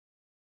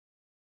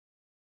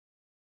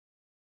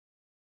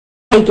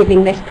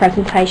giving this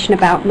presentation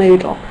about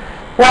Moodle?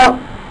 Well,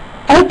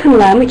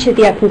 OpenLearn, which is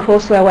the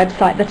OpenCourseWare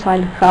website that I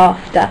look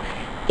after,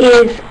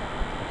 is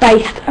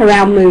based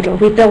around Moodle.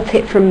 We built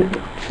it from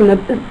the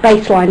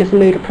baseline of the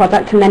Moodle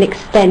product and then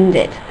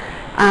extended.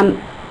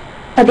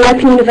 At the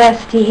Open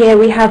University here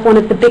we have one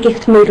of the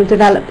biggest Moodle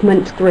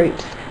development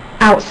groups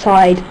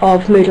outside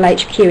of Moodle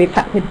HQ. In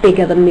fact, we're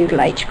bigger than Moodle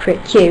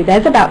HQ.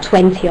 There's about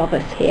 20 of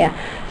us here.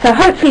 So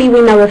hopefully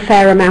we know a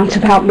fair amount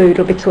about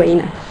Moodle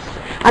between us.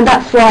 And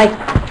that's why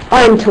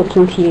I'm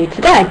talking to you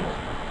today.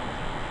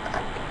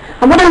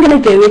 And what I'm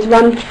going to do is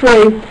run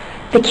through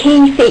the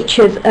key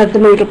features of the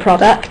Moodle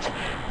product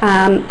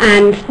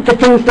and the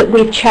things that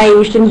we've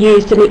changed and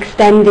used and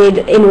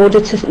extended in order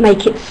to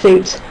make it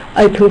suit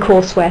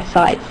OpenCourseWare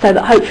sites, so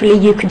that hopefully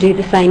you could do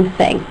the same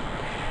thing.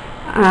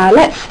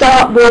 Let's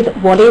start with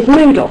what is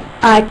Moodle.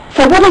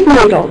 So what is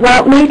Moodle?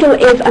 Well, Moodle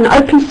is an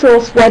open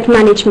source web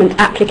management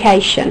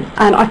application,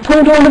 and I've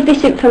pulled all of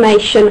this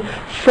information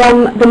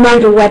from the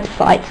Moodle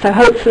website, so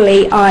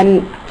hopefully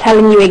I'm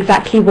telling you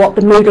exactly what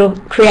the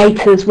Moodle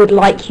creators would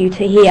like you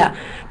to hear.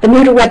 The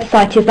Moodle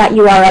website is that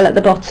URL at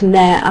the bottom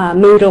there,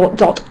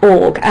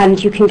 moodle.org,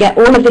 and you can get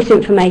all of this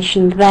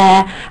information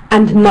there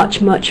and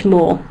much, much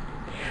more.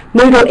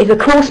 Moodle is a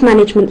course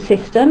management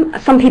system.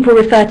 Some people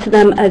refer to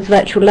them as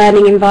virtual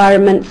learning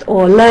environments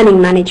or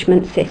learning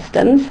management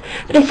systems,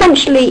 but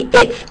essentially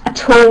it's a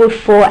tool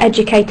for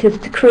educators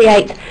to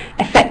create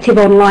effective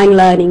online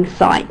learning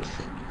sites.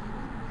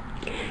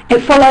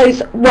 It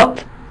follows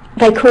what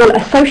they call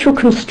a social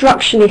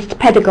constructionist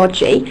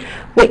pedagogy,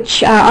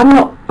 which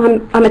I'm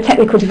a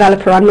technical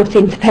developer, I'm not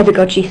into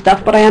pedagogy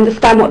stuff, but I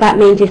understand what that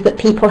means is that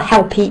people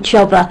help each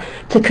other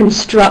to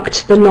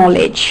construct the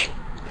knowledge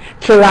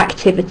through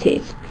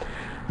activities.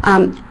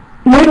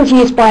 Moodle is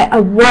used by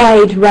a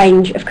wide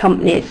range of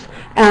companies,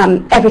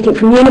 everything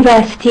from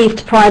universities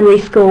to primary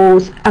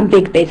schools and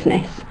big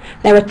business.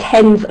 There are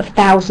tens of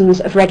thousands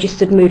of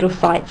registered Moodle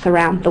sites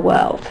around the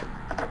world.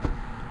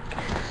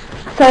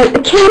 So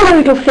the key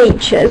Moodle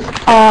features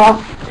are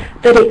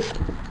that it's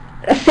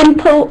a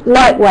simple,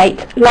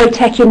 lightweight,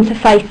 low-tech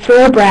interface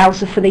through a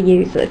browser for the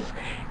users.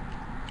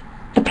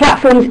 The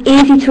platform is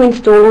easy to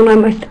install on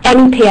almost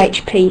any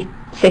PHP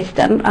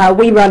system.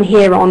 We run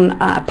here on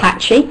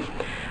Apache.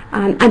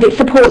 And it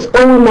supports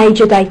all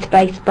major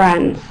database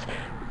brands.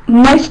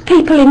 Most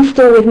people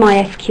install with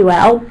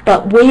MySQL,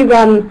 but we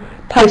run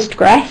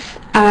Postgres,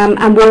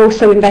 and we're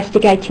also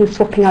investigating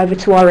swapping over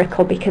to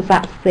Oracle because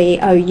that's the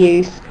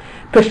OU's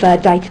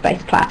preferred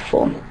database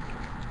platform.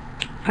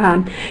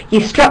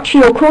 You structure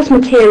your course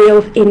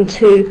materials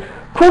into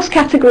course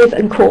categories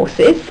and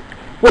courses,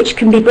 which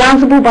can be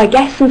browsable by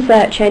guests and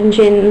search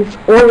engines,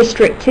 or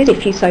restricted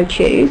if you so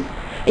choose.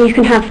 And you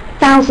can have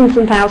thousands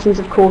and thousands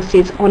of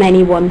courses on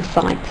any one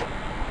site.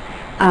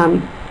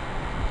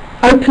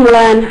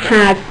 OpenLearn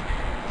has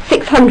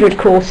 600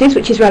 courses,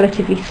 which is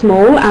relatively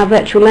small. Our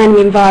virtual learning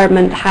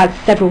environment has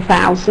several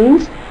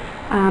thousand.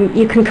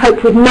 You can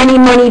cope with many,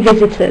 many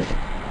visitors.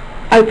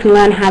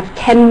 OpenLearn has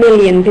 10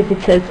 million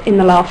visitors in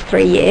the last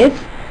 3 years,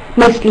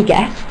 mostly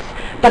guests,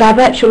 but our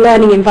virtual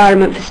learning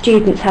environment for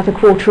students has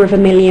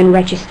 250,000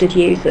 registered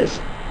users.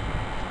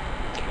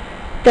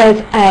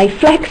 There's a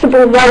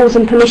flexible roles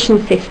and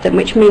permission system,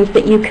 which means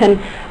that you can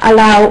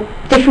allow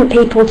different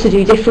people to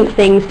do different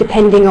things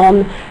depending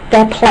on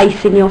their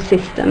place in your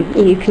system.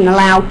 You can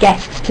allow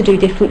guests to do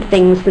different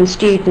things than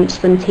students,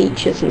 than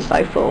teachers and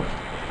so forth,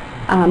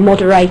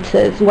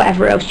 moderators,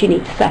 whatever else you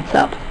need to set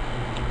up.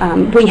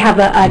 We have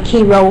a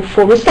key role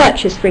for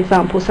researchers, for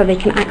example, so they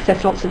can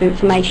access lots of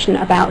information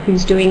about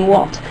who's doing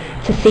what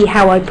to see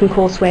how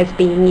OpenCourseWare is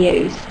being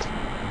used.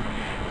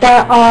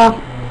 There are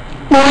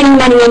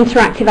many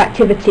interactive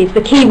activities.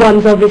 The key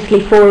ones obviously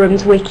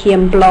forums, wiki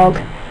and blog,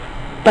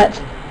 but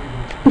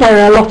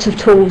there are a lot of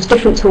tools,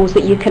 different tools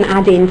that you can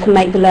add in to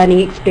make the learning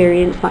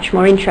experience much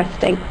more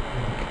interesting.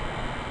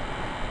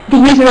 The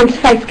user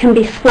interface can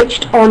be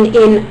switched on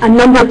in a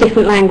number of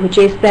different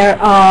languages. There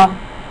are,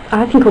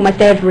 I think,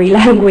 almost every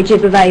language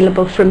is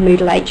available from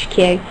Moodle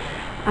HQ,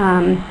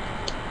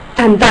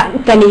 and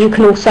then you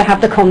can also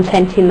have the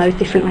content in those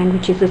different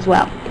languages as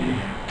well.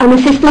 And the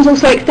system is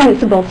also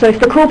extensible, so if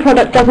the core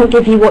product doesn't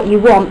give you what you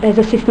want, there's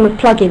a system of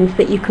plugins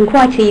that you can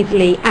quite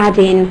easily add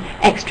in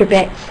extra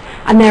bits,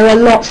 and there are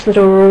lots that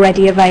are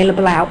already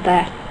available out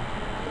there.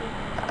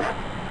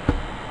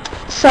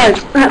 So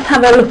let's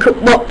have a look at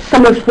what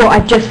some of what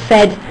I've just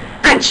said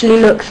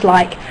actually looks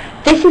like.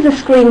 This is a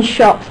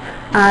screenshot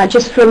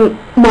just from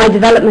my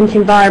development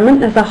environment.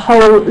 There's a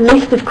whole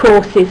list of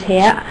courses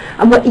here,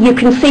 and what you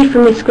can see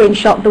from this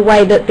screenshot the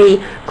way that the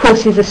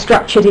courses are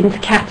structured into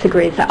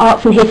categories. So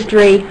arts and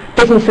history,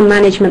 business and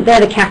management,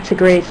 they're the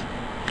categories,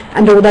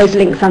 and all those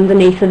links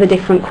underneath are the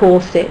different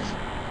courses.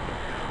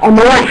 On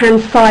the right hand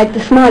side,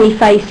 the smiley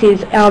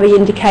faces are the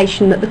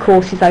indication that the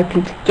course is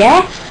open to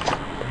guests,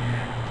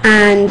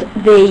 and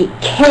the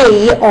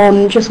key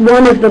on just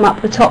one of them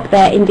up the top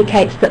there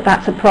indicates that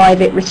that's a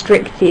private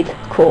restricted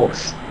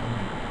course.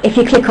 If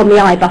you click on the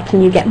I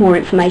button, you get more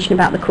information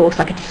about the course,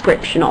 like a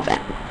description of it.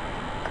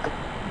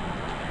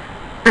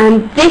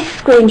 And this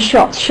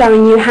screenshot's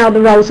showing you how the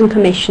roles and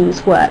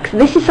permissions work. So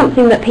this is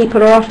something that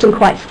people are often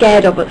quite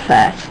scared of at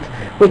first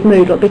with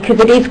Moodle, because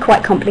it is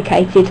quite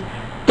complicated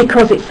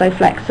because it's so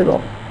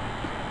flexible.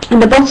 In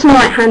the bottom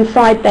right hand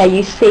side there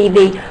you see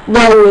the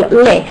role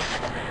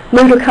list.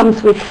 Moodle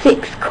comes with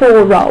 6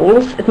 core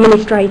roles: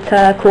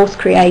 administrator, course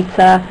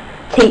creator,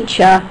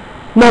 teacher,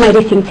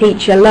 non-editing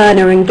teacher,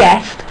 learner and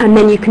guest, and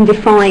then you can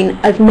define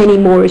as many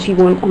more as you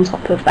want on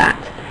top of that.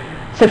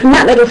 So from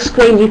that little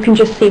screen you can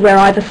just see where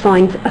I've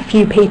assigned a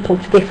few people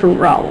to different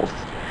roles.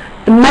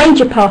 The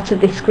major part of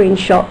this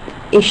screenshot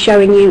is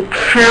showing you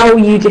how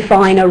you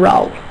define a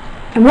role.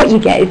 And what you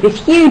get is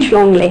this huge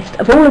long list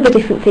of all of the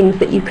different things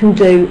that you can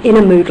do in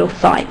a Moodle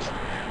site,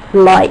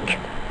 like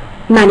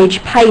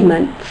manage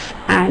payments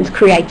and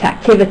create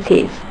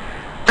activities.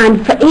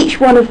 And for each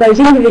one of those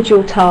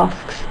individual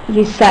tasks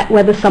you set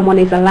whether someone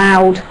is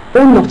allowed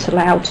or not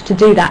allowed to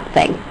do that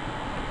thing.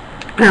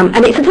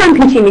 And it's a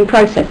time-consuming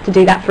process to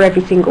do that for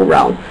every single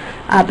role,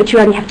 but you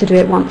only have to do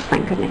it once,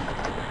 thank goodness.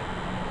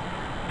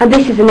 And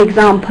this is an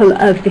example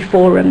of the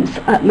forums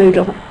at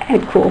Moodle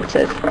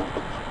headquarters.